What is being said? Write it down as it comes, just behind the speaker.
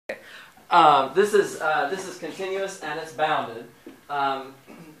This is continuous and it's bounded,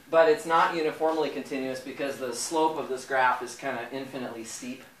 but it's not uniformly continuous because the slope of this graph is kind of infinitely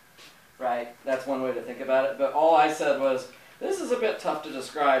steep, right? That's one way to think about it. But all I said was, this is a bit tough to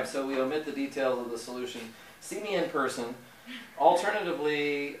describe, so we omit the details of the solution. See me in person.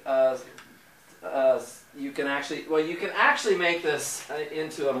 Alternatively, you can actually make this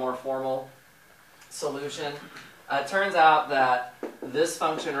into a more formal solution. It turns out that this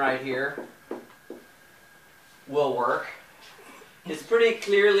function right here will work. It's pretty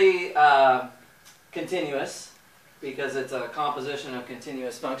clearly continuous because it's a composition of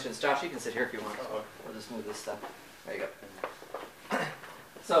continuous functions. Josh, you can sit here if you want. We'll just move this stuff. There you go.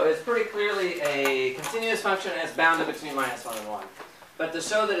 So it's pretty clearly a continuous function and it's bounded between -1 and 1. But to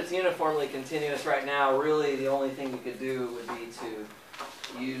show that it's uniformly continuous right now, really the only thing you could do would be to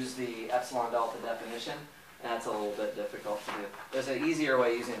use the epsilon delta definition. And that's a little bit difficult to do. There's an easier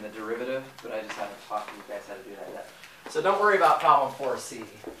way using the derivative, but I just haven't taught you guys how to do that yet. So don't worry about problem 4C.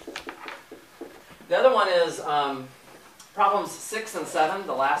 The other one is problems 6 and 7,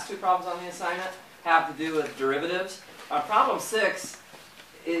 the last two problems on the assignment, have to do with derivatives. On problem 6,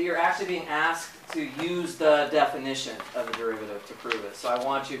 you're actually being asked to use the definition of the derivative to prove it. So I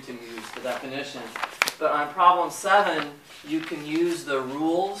want you to use the definition. But on problem 7, you can use the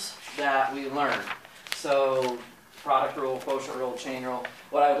rules that we learned. So product rule, quotient rule, chain rule.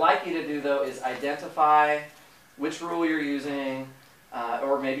 What I would like you to do, though, is identify which rule you're using,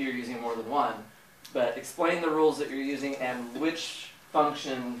 or maybe you're using more than one. But explain the rules that you're using and which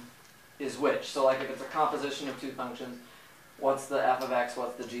function is which. So like if it's a composition of two functions, what's the f of x,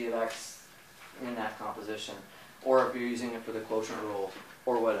 what's the g of x in that composition? Or if you're using it for the quotient rule,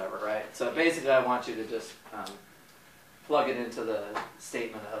 or whatever, right? So basically I want you to just plug it into the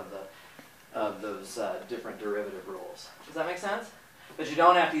statement of those different derivative rules. Does that make sense? But you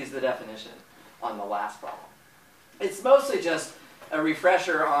don't have to use the definition on the last problem. It's mostly just a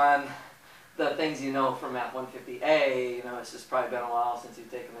refresher on the things you know from Math 150A. You know, it's just probably been a while since you've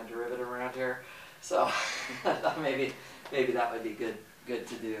taken a derivative around here. So maybe that would be good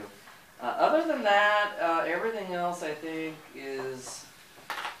to do. Other than that, everything else I think is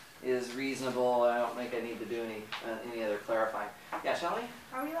reasonable. I don't think I need to do any other clarifying. Yeah, Shelley?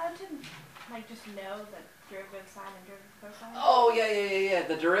 Are we allowed to just know the derivative of sine and derivative of cosine? Oh yeah.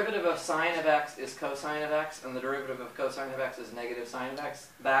 The derivative of sine of x is cosine of x, and the derivative of cosine of x is negative sine of x.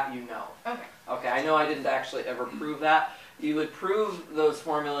 That you know. Okay. Okay. I know I didn't actually ever prove that. You would prove those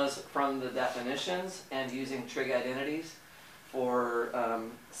formulas from the definitions and using trig identities for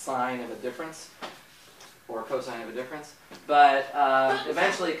sine of a difference or cosine of a difference. But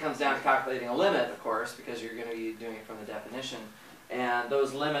eventually it comes down to calculating a limit, of course, because you're going to be doing it from the definition. And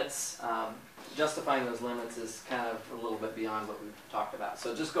those limits, justifying those limits is kind of a little bit beyond what we've talked about.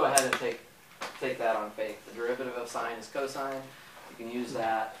 So just go ahead and take that on faith. The derivative of sine is cosine. You can use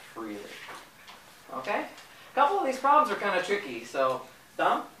that freely. Okay? A couple of these problems are kind of tricky. So,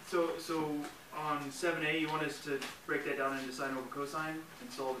 Dom? So on 7a, you want us to break that down into sine over cosine and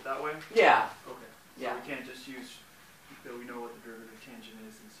solve it that way? Yeah. Okay. So yeah. We can't just use that we know what the derivative of tangent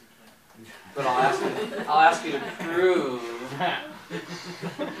is and secant. But I'll ask you to prove.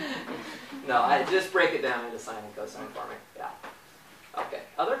 No, just break it down into sine and cosine for me. Yeah. Okay.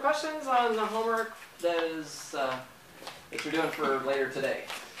 Other questions on the homework that you're doing for later today?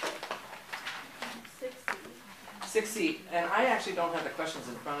 6C. And I actually don't have the questions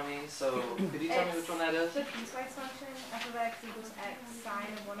in front of me, so could you tell me which one that is? The piecewise function, f of x equals x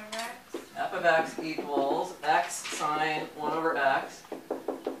sine of 1 over x. F of x equals x sine 1 over x.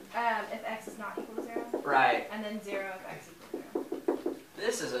 If x is not equal to 0. Right. And then 0 if x equals 0.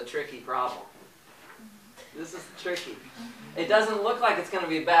 This is a tricky problem. This is tricky. It doesn't look like it's going to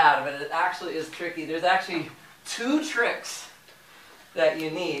be bad, but it actually is tricky. There's actually 2 tricks that you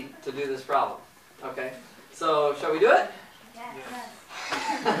need to do this problem. Okay? So, shall we do it? Yes.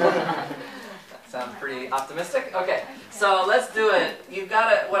 Sounds pretty optimistic. Okay, so let's do it. You've got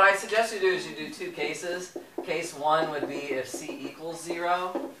to, what I suggest you do is you do 2 cases. Case 1 would be if c equals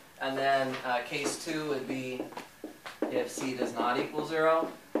 0, and then case 2 would be if c does not equal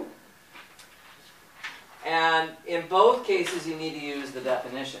 0. And in both cases, you need to use the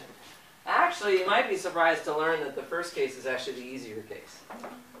definition. Actually, you might be surprised to learn that the first case is actually the easier case.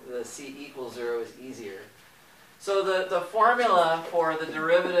 The c equals 0 is easier. So the formula for the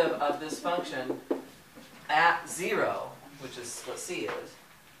derivative of this function at 0, which is what c is,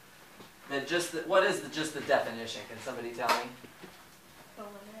 what is just the definition? Can somebody tell me?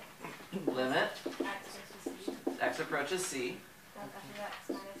 The limit. X approaches c. X approaches c. F of x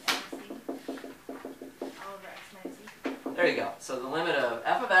minus mc. All over x minus c. There you go. So the limit of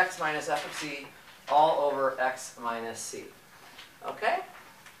f of x minus f of c all over x minus c. Okay?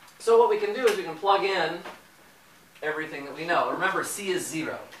 So what we can do is we can plug in everything that we know. Remember, c is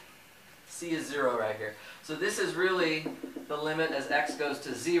 0. C is 0 right here. So this is really the limit as x goes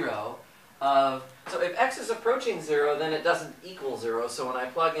to 0 of, so if x is approaching 0, then it doesn't equal 0. So when I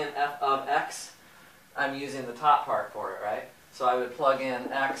plug in f of x, I'm using the top part for it, right? So I would plug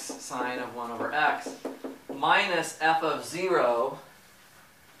in x sine of 1 over x minus f of 0,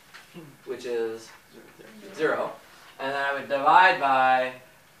 which is 0. And then I would divide by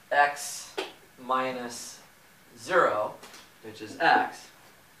x minus 0, which is x.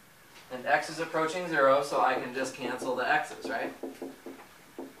 And x is approaching 0, so I can just cancel the x's, right?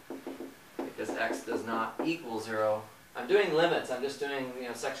 Because x does not equal 0. I'm doing limits. I'm just doing,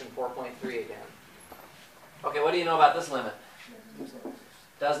 section 4.3 again. Okay, what do you know about this limit?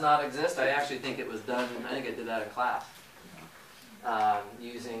 Does not exist? I actually think it was done, I think I did that in class.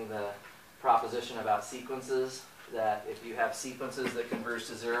 Using the proposition about sequences, that if you have sequences that converge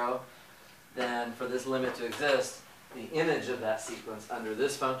to 0, then for this limit to exist, the image of that sequence under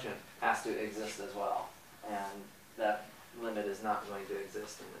this function has to exist as well. And that limit is not going to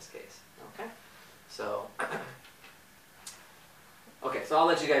exist in this case. Okay? So, okay, so I'll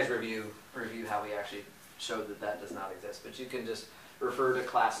let you guys review how we actually showed that that does not exist. But you can just refer to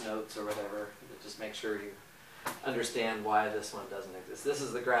class notes or whatever. Just make sure you understand why this one doesn't exist. This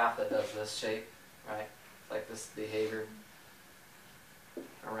is the graph that does this shape, right? Like this behavior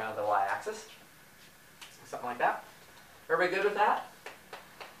around the y-axis. Something like that. Everybody good with that?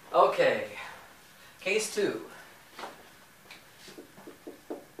 Okay. Case 2.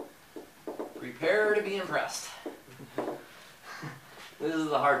 Prepare to be impressed. This is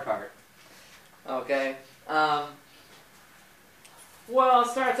the hard part. Okay. Well, it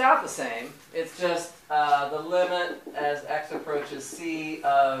starts out the same. It's just the limit as x approaches c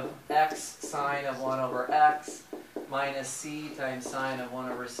of x sine of 1 over x minus c times sine of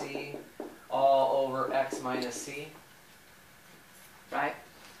 1 over c all over x minus c. Right?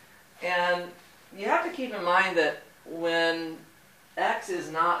 And you have to keep in mind that when x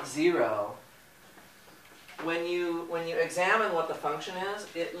is not 0, when you examine what the function is,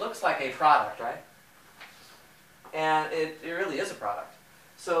 it looks like a product, right? And it really is a product.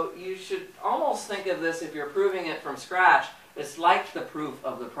 So you should almost think of this, if you're proving it from scratch, it's like the proof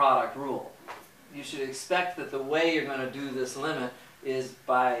of the product rule. You should expect that the way you're going to do this limit is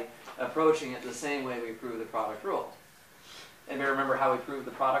by approaching it the same way we prove the product rule. Anybody remember how we proved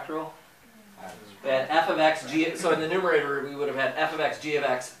the product rule? We had f of x, g, so in the numerator we would have had f of x, g of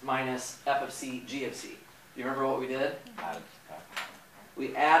x minus f of c, g of c. Do you remember what we did?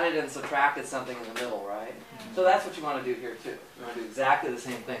 We added and subtracted something in the middle, right? So that's what you want to do here too. You want to do exactly the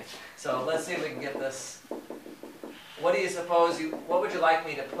same thing. So let's see if we can get this. What do you suppose what would you like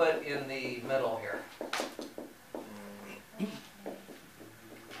me to put in the middle here?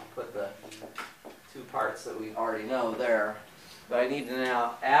 I'll put the two parts that we already know there. But I need to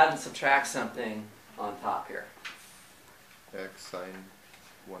now add and subtract something on top here. X sine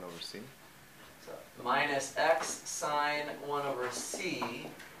 1 over c. So minus x sine 1 over c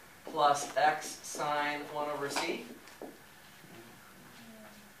plus x sine 1 over c. You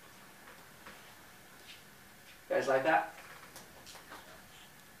guys like that?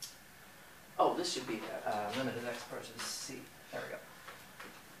 Oh, this should be limit as x approaches c. There we go.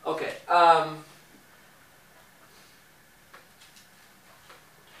 Okay.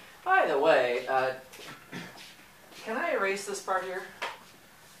 By the way, can I erase this part here?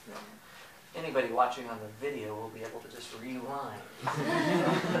 Anybody watching on the video will be able to just rewind.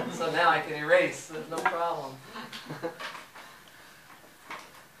 So now I can erase, there's no problem.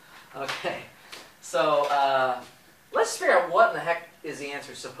 Okay, so let's figure out what in the heck is the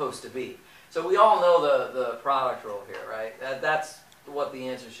answer supposed to be. So we all know the product rule here, right? That's what the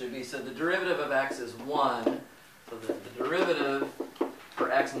answer should be. So the derivative of x is 1. So the derivative for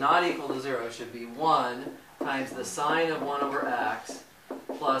x not equal to 0 should be 1 times the sine of 1 over x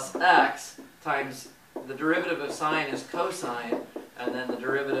plus x times the derivative of sine is cosine, and then the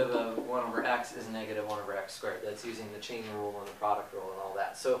derivative of 1 over x is negative 1 over x squared. That's using the chain rule and the product rule and all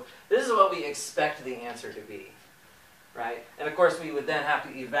that. So this is what we expect the answer to be, right? And of course we would then have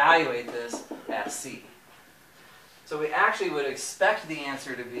to evaluate this at c. So we actually would expect the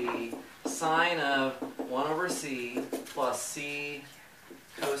answer to be sine of 1 over c plus c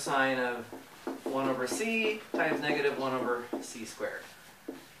cosine of 1 over c times negative 1 over c squared.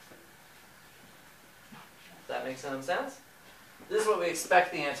 Does that make some sense? This is what we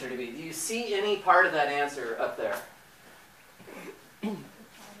expect the answer to be. Do you see any part of that answer up there? You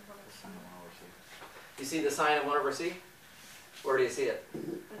see the sine of 1 over c? Where do you see it?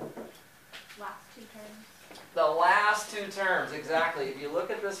 The last two terms. The last two terms, exactly. If you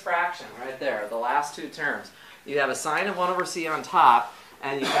look at this fraction right there, the last two terms, you have a sine of 1 over c on top,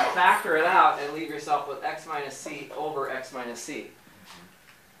 and you can factor it out and leave yourself with x minus c over x minus c.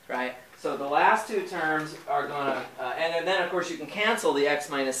 Right? So the last two terms are going to, and then of course you can cancel the x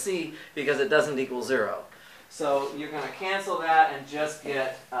minus c because it doesn't equal 0. So you're going to cancel that and just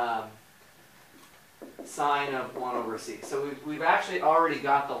get sine of 1 over c. So we've actually already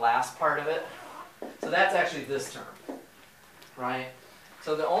got the last part of it. So that's actually this term, right?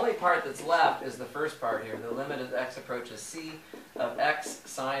 So the only part that's left is the first part here. The limit as x approaches c of x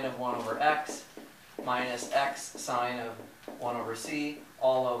sine of 1 over x minus x sine of 1 over c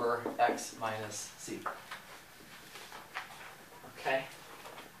all over x minus c. Okay?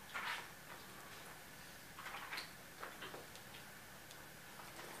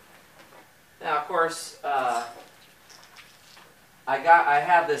 Now, of course, I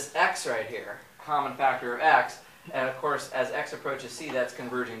have this x right here, common factor of x, and of course, as x approaches c, that's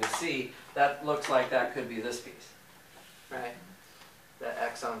converging to c. That looks like that could be this piece, right? That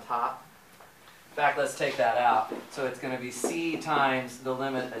x on top. In fact, let's take that out. So it's going to be c times the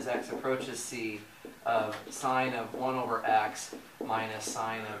limit as x approaches c of sine of 1 over x minus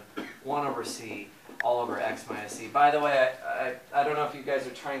sine of 1 over c all over x minus c. By the way, I don't know if you guys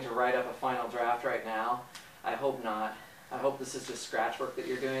are trying to write up a final draft right now. I hope not. I hope this is just scratch work that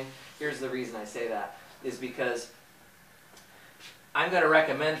you're doing. Here's the reason I say that, is because I'm going to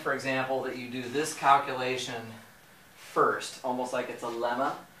recommend, for example, that you do this calculation first, almost like it's a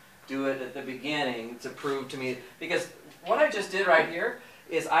lemma. Do it at the beginning to prove to me, because what I just did right here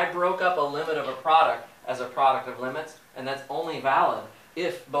is I broke up a limit of a product as a product of limits, and that's only valid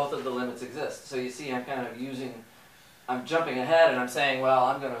if both of the limits exist. So you see I'm kind of I'm jumping ahead and I'm saying, well,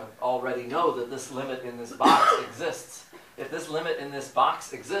 I'm going to already know that this limit in this box exists. If this limit in this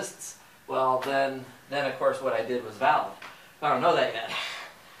box exists, well, then of course what I did was valid. I don't know that yet,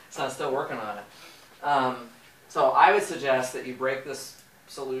 so I'm still working on it. So I would suggest that you break this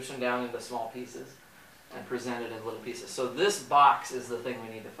solution down into small pieces and present it in little pieces. So this box is the thing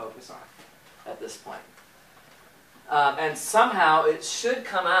we need to focus on at this point. And somehow it should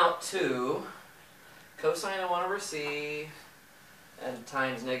come out to cosine of 1 over c and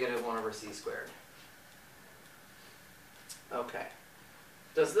times negative 1 over c squared. Okay.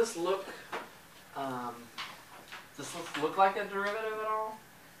 Does this look like a derivative at all?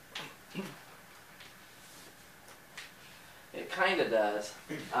 It kind of does,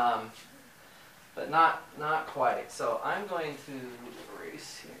 but not quite. So I'm going to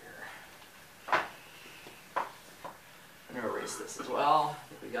erase here. I'm going to erase this as well.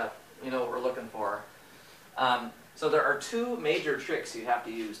 We know what we're looking for. So there are two major tricks you have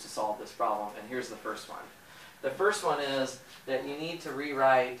to use to solve this problem, and here's the first one. The first one is that you need to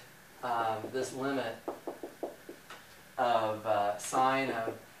rewrite this limit of sine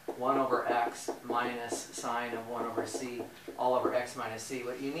of 1 over x minus sine of 1 over c all over x minus c.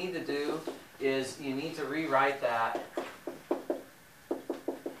 What you need to do is you need to rewrite that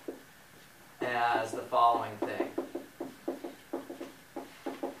as the following thing.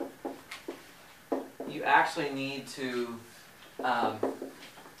 You actually need to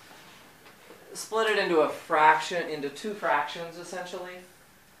split it into two fractions, essentially.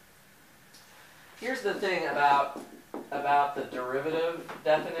 Here's the thing about the derivative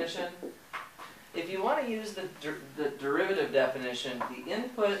definition. If you want to use the derivative definition,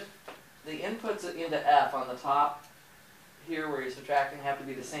 the inputs into f on the top here where you're subtracting have to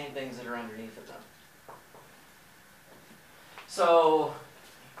be the same things that are underneath of them. So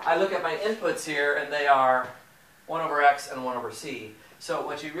I look at my inputs here, and they are 1 over x and 1 over c. So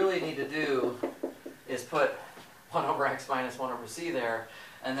what you really need to do is put 1 over x minus 1 over c there,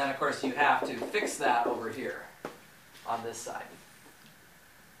 and then of course you have to fix that over here on this side.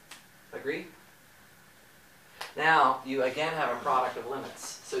 Agree? Now you again have a product of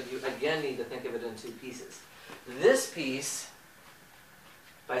limits, so you again need to think of it in two pieces. This piece,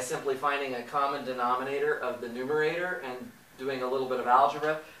 by simply finding a common denominator of the numerator and doing a little bit of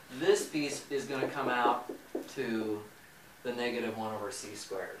algebra, this piece is going to come out to the negative 1 over c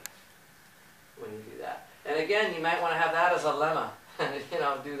squared when you do that. And again, you might want to have that as a lemma.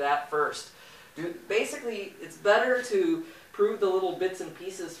 Do that first. Basically, it's better to prove the little bits and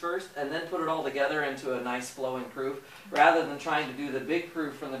pieces first and then put it all together into a nice flowing proof, rather than trying to do the big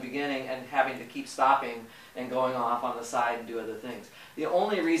proof from the beginning and having to keep stopping and going off on the side and do other things. The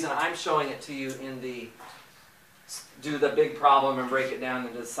only reason I'm showing it to you in the do the big problem and break it down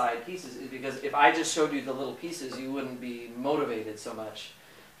into side pieces is because if I just showed you the little pieces, you wouldn't be motivated so much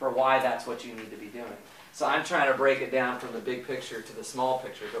for why that's what you need to be doing. So I'm trying to break it down from the big picture to the small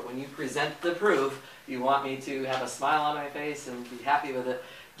picture. But when you present the proof, you want me to have a smile on my face and be happy with it.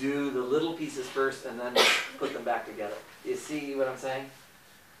 Do the little pieces first and then put them back together. You see what I'm saying?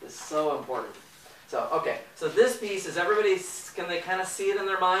 It's so important. So, okay, so this piece, is everybody, can they kind of see it in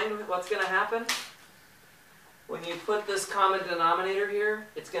their mind, what's going to happen? When you put this common denominator here,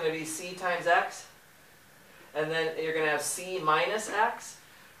 it's going to be c times x. And then you're going to have c minus x.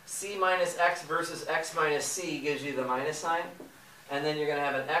 C minus x versus x minus c gives you the minus sign. And then you're going to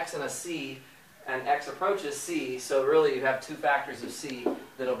have an x and a c, and x approaches c, so really you have two factors of c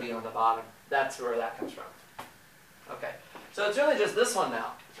that'll be on the bottom. That's where that comes from. Okay, so it's really just this one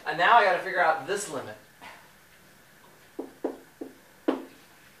now. And now I got to figure out this limit.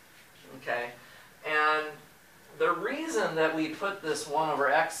 Okay, and the reason that we put this 1 over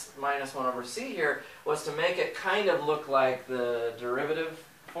x minus 1 over c here was to make it kind of look like the derivative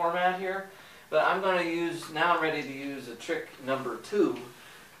format here. But I'm going to use, now I'm ready to use a trick number 2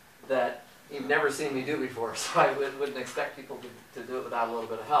 that you've never seen me do before, so I wouldn't expect people to do it without a little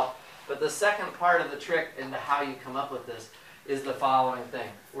bit of help. But the second part of the trick into how you come up with this is the following thing.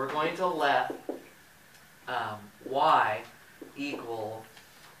 We're going to let y equal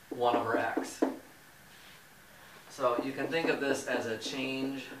 1 over x. So you can think of this as a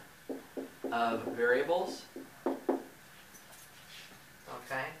change of variables.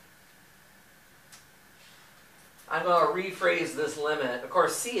 Okay? I'm going to rephrase this limit. Of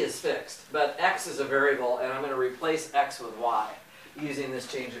course, c is fixed, but x is a variable, and I'm going to replace x with y using this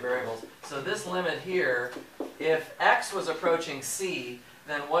change of variables. So this limit here, if x was approaching c,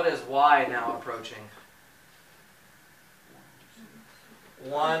 then what is y now approaching?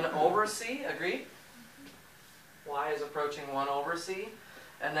 1 over c, agreed? Y is approaching 1 over c.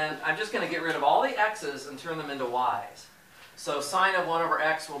 And then I'm just going to get rid of all the x's and turn them into y's. So sine of 1 over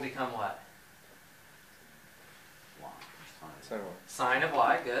x will become what? Sine of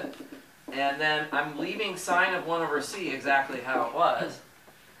y, good. And then I'm leaving sine of 1 over c exactly how it was.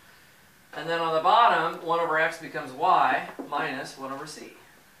 And then on the bottom, 1 over x becomes y minus 1 over c.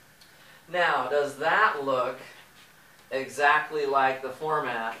 Now, does that look exactly like the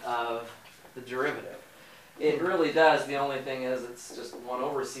format of the derivative? It really does. The only thing is it's just 1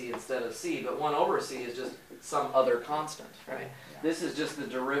 over c instead of c. But 1 over c is just some other constant, right? This is just the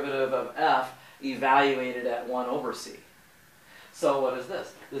derivative of f evaluated at 1 over c. So what is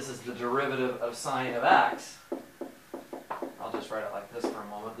this? This is the derivative of sine of x. I'll just write it like this for a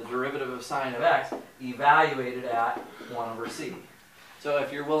moment. The derivative of sine of x evaluated at 1 over c. So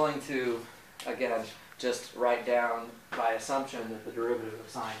if you're willing to, again, just write down by assumption that the derivative of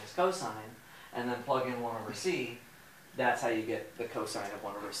sine is cosine, and then plug in 1 over c, that's how you get the cosine of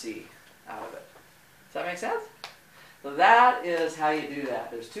 1 over c out of it. Does that make sense? So that is how you do that.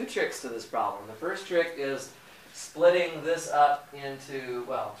 There's two tricks to this problem. The first trick is splitting this up into,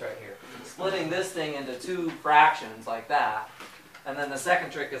 well, it's right here. Splitting this thing into two fractions like that. And then the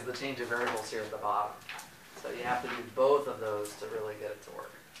second trick is the change of variables here at the bottom. So you have to do both of those to really get it to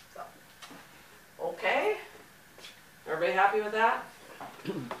work. So, okay? Everybody happy with that?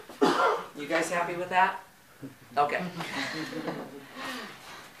 You guys happy with that? Okay.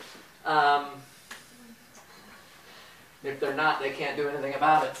 If they're not, they can't do anything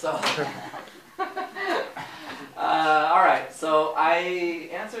about it. So, all right. So I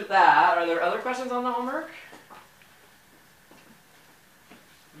answered that. Are there other questions on the homework?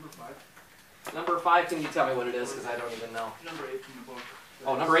 Number 5. Number 5. Can you tell me what it is? Because I don't even know. Number 8 from the book.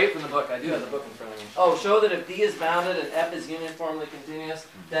 Oh, number 8 from the book. I do have the book in front of me. Oh, show that if D is bounded and F is uniformly continuous,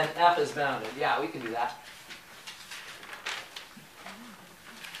 then F is bounded. Yeah, we can do that.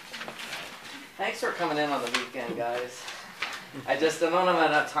 Thanks for coming in on the weekend, guys. I don't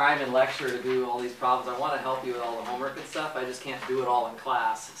have enough time in lecture to do all these problems. I want to help you with all the homework and stuff. I just can't do it all in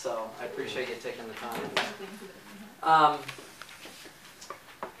class. So I appreciate you taking the time.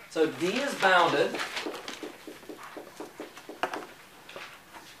 So D is bounded.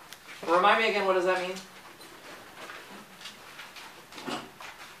 Remind me again, what does that mean?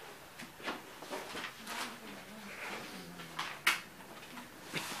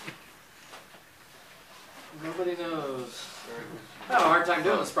 Nobody knows. I have a hard time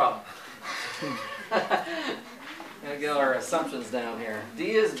doing this problem. Gotta get our assumptions down here.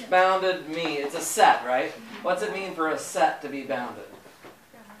 D is bounded it's a set, right? What's it mean for a set to be bounded?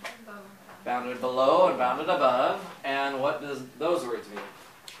 Bounded below and bounded above. And what does those words mean?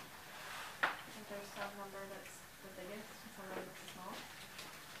 There's some number that's the biggest and some number that's the small.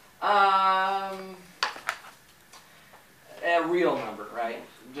 A real number, right?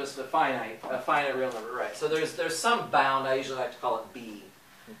 Just a finite real number, right? So there's some bound. I usually like to call it B,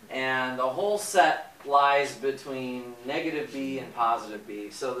 and the whole set lies between negative b and positive b.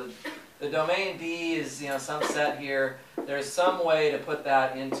 So the domain D is some set here. There's some way to put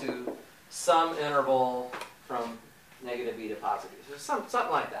that into some interval from negative b to positive b. So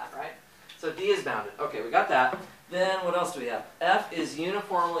something like that, right? So D is bounded. Okay, we got that. Then what else do we have? F is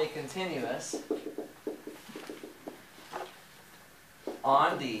uniformly continuous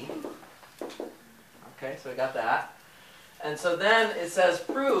on D. Okay, so we got that. And so then it says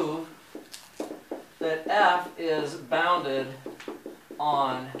prove that F is bounded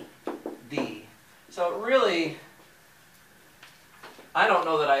on D. So really, I don't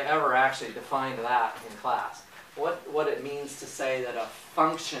know that I ever actually defined that in class. What it means to say that a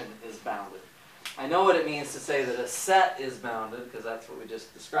function is bounded. I know what it means to say that a set is bounded, because that's what we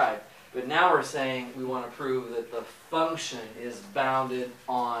just described. But now we're saying we want to prove that the function is bounded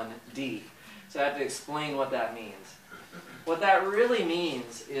on D. So I have to explain what that means. What that really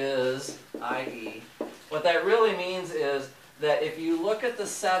means is, i.e., what that really means is that if you look at the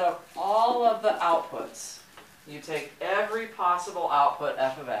set of all of the outputs, you take every possible output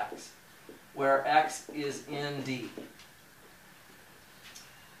f of x, where x is in D.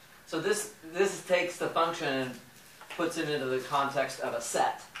 So this takes the function and puts it into the context of a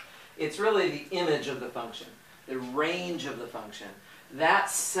set. It's really the image of the function, the range of the function. That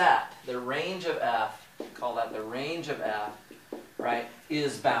set, the range of f, call that the range of f, right,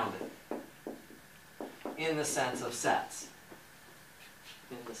 is bounded in the sense of sets.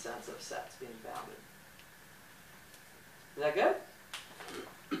 In the sense of sets being bounded. Is that good?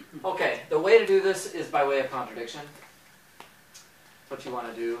 Okay, the way to do this is by way of contradiction. What you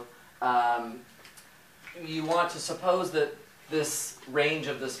want to do, you want to suppose that this range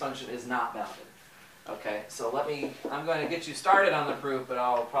of this function is not bounded. Okay, so I'm going to get you started on the proof, but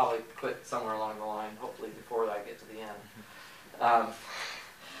I'll probably quit somewhere along the line, hopefully before I get to the end.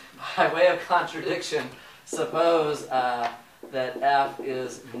 By way of contradiction, suppose that f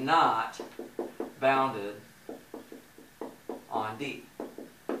is not bounded on D.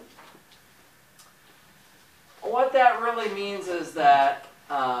 What that really means is that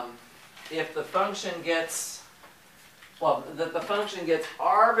if the function gets, that the function gets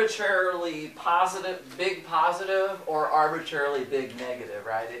arbitrarily positive, big positive, or arbitrarily big negative,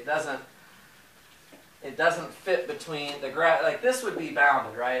 right? It doesn't fit between the graph. Like this would be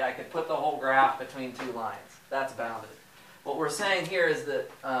bounded, right? I could put the whole graph between two lines. That's bounded. What we're saying here is that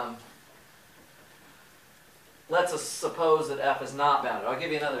let's suppose that f is not bounded. I'll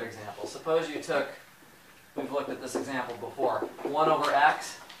give you another example. Suppose you took, we've looked at this example before, 1 over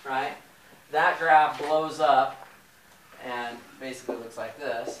x, right? That graph blows up and basically looks like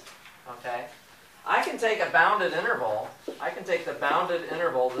this, okay? I can take a bounded interval. I can take the bounded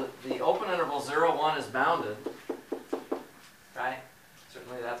interval, the open interval 0, 1 is bounded, right?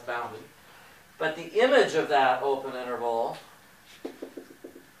 Certainly that's bounded. But the image of that open interval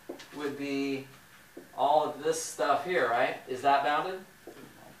would be all of this stuff here, right? Is that bounded?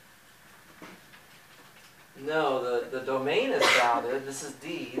 No, the domain is bounded. This is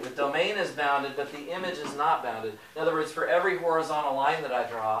D. The domain is bounded, but the image is not bounded. In other words, for every horizontal line that I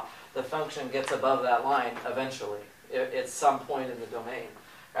draw, the function gets above that line eventually. It's some point in the domain.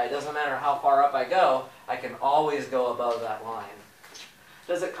 Right? It doesn't matter how far up I go, I can always go above that line.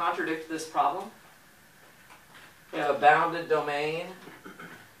 Does it contradict this problem? We have a bounded domain,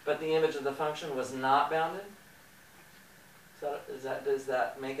 but the image of the function was not bounded? Does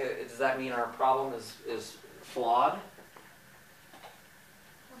that mean our problem is flawed?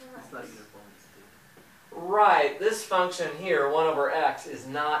 It's not uniform. Right, this function here, 1 over x, is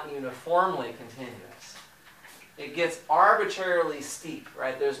not uniformly continuous. It gets arbitrarily steep,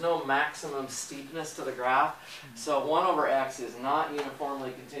 right? There's no maximum steepness to the graph. So 1 over x is not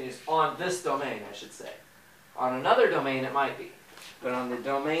uniformly continuous on this domain, I should say. On another domain, it might be. But on the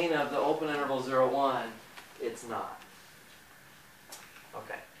domain of the open interval 0, 1, it's not.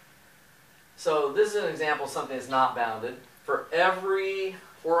 Okay. So this is an example of something that's not bounded. For every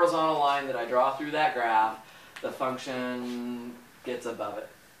horizontal line that I draw through that graph, the function gets above it.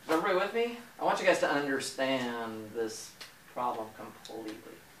 Is everybody with me? I want you guys to understand this problem completely.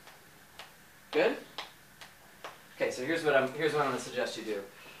 Good? Okay, so here's what I'm going to suggest you do.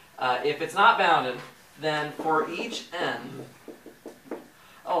 If it's not bounded, then for each n,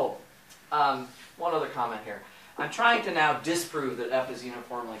 one other comment here. I'm trying to now disprove that f is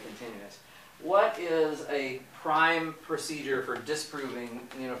uniformly continuous. What is a prime procedure for disproving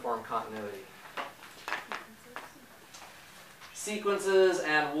uniform continuity? Sequences,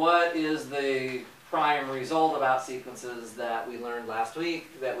 and what is the prime result about sequences that we learned last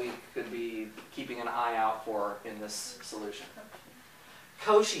week that we could be keeping an eye out for in this solution?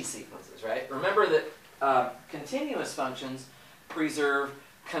 Cauchy sequences, right? Remember that continuous functions preserve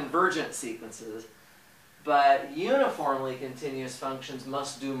convergent sequences, but uniformly continuous functions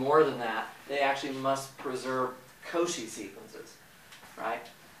must do more than that. They actually must preserve Cauchy sequences, right?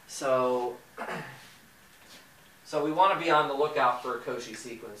 So we want to be on the lookout for a Cauchy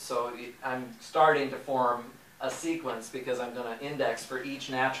sequence. So I'm starting to form a sequence because I'm going to index for each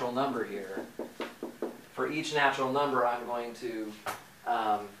natural number here. For each natural number, I'm going to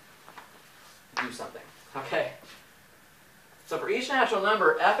do something. Okay? So for each natural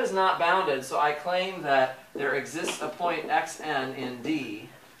number, f is not bounded, so I claim that there exists a point xn in D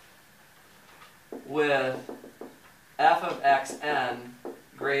with f of xn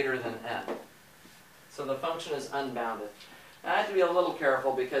greater than n. So the function is unbounded. Now I have to be a little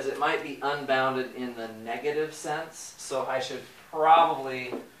careful because it might be unbounded in the negative sense, so I should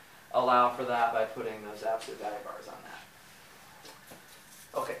probably allow for that by putting those absolute value bars on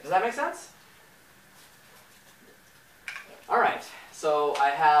that. Okay, does that make sense? All right, so I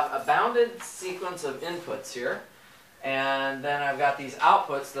have a bounded sequence of inputs here, and then I've got these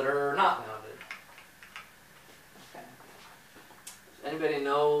outputs that are not bounded. Okay. Does anybody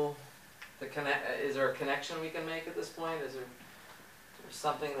know is there a connection we can make at this point? Is there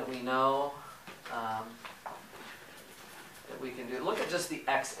something that we know that we can do? Look at just the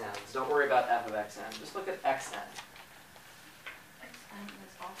xn's. Don't worry about f of xn. Just look at xn. Xn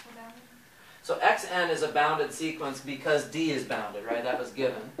is also bounded? So xn is a bounded sequence because D is bounded, right? That was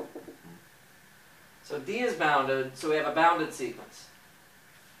given. So D is bounded, so we have a bounded sequence.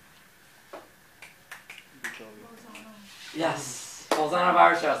 Yes,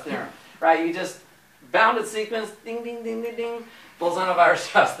 Bolzano-Weierstrass theorem. Right, you just bounded sequence, ding, ding, ding, ding, ding,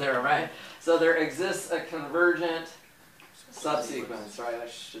 Bolzano-Weierstrass theorem, right? So there exists a convergent subsequence, right? I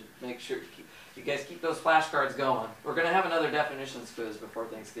should make sure you guys keep those flashcards going. We're going to have another definitions quiz before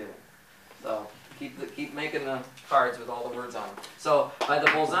Thanksgiving. So keep making the cards with all the words on them. So by the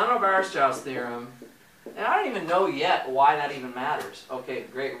Bolzano-Weierstrass theorem, and I don't even know yet why that even matters. Okay,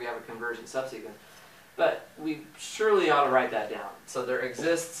 great, we have a convergent subsequence. But we surely ought to write that down. So there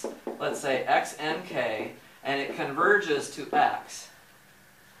exists, let's say, xnk, and it converges to x.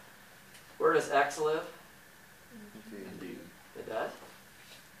 Where does x live? In D. It does?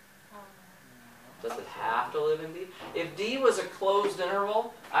 Does it have to live in D? If D was a closed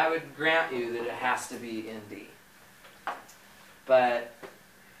interval, I would grant you that it has to be in D. But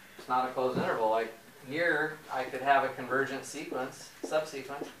it's not a closed interval. Like here, I could have a convergent sequence,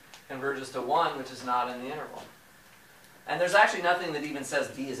 subsequence, converges to 1, which is not in the interval. And there's actually nothing that even says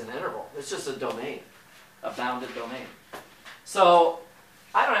D is an interval. It's just a domain, a bounded domain. So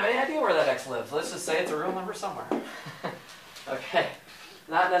I don't have any idea where that x lives. Let's just say it's a real number somewhere. Okay,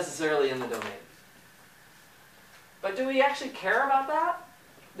 not necessarily in the domain. But do we actually care about that?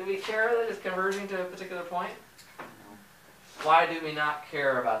 Do we care that it's converging to a particular point? Why do we not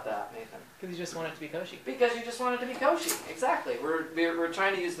care about that, Nathan? Because you just want it to be Cauchy. Because you just want it to be Cauchy. Exactly. We're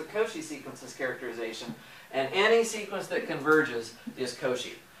trying to use the Cauchy sequences characterization, and any sequence that converges is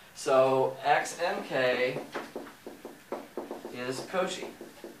Cauchy. So xnk is Cauchy.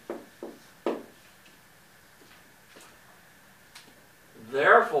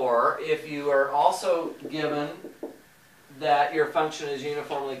 Therefore, if you are also given that your function is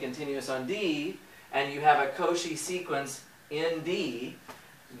uniformly continuous on D, and you have a Cauchy sequence in D,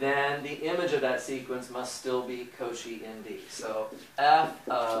 then the image of that sequence must still be Cauchy in D. So f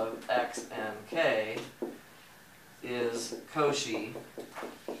of xnk is Cauchy.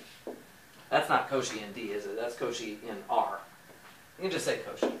 That's not Cauchy in D, is it? That's Cauchy in R. You can just say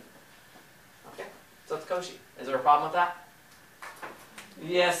Cauchy. Okay? So it's Cauchy. Is there a problem with that?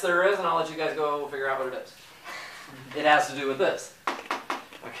 Yes, there is, and I'll let you guys go figure out what it is. It has to do with this.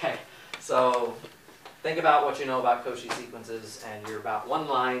 Okay, so think about what you know about Cauchy sequences, and you're about one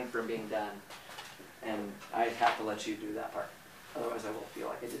line from being done. And I have to let you do that part. Otherwise I will feel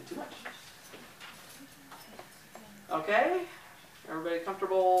like I did too much. Okay? Everybody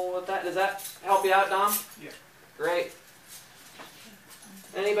comfortable with that? Does that help you out, Dom? Yeah. Great.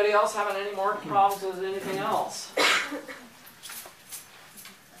 Anybody else having any more problems with anything else?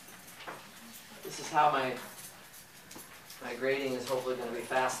 This is how my grading is hopefully going to be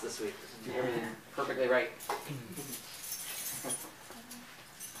fast this week. Do everything perfectly right.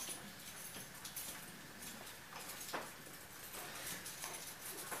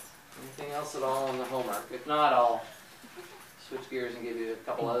 Anything else at all on the homework? If not, I'll switch gears and give you a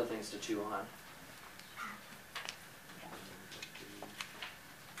couple other things to chew on.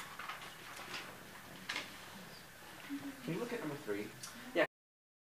 Can you look at number 3?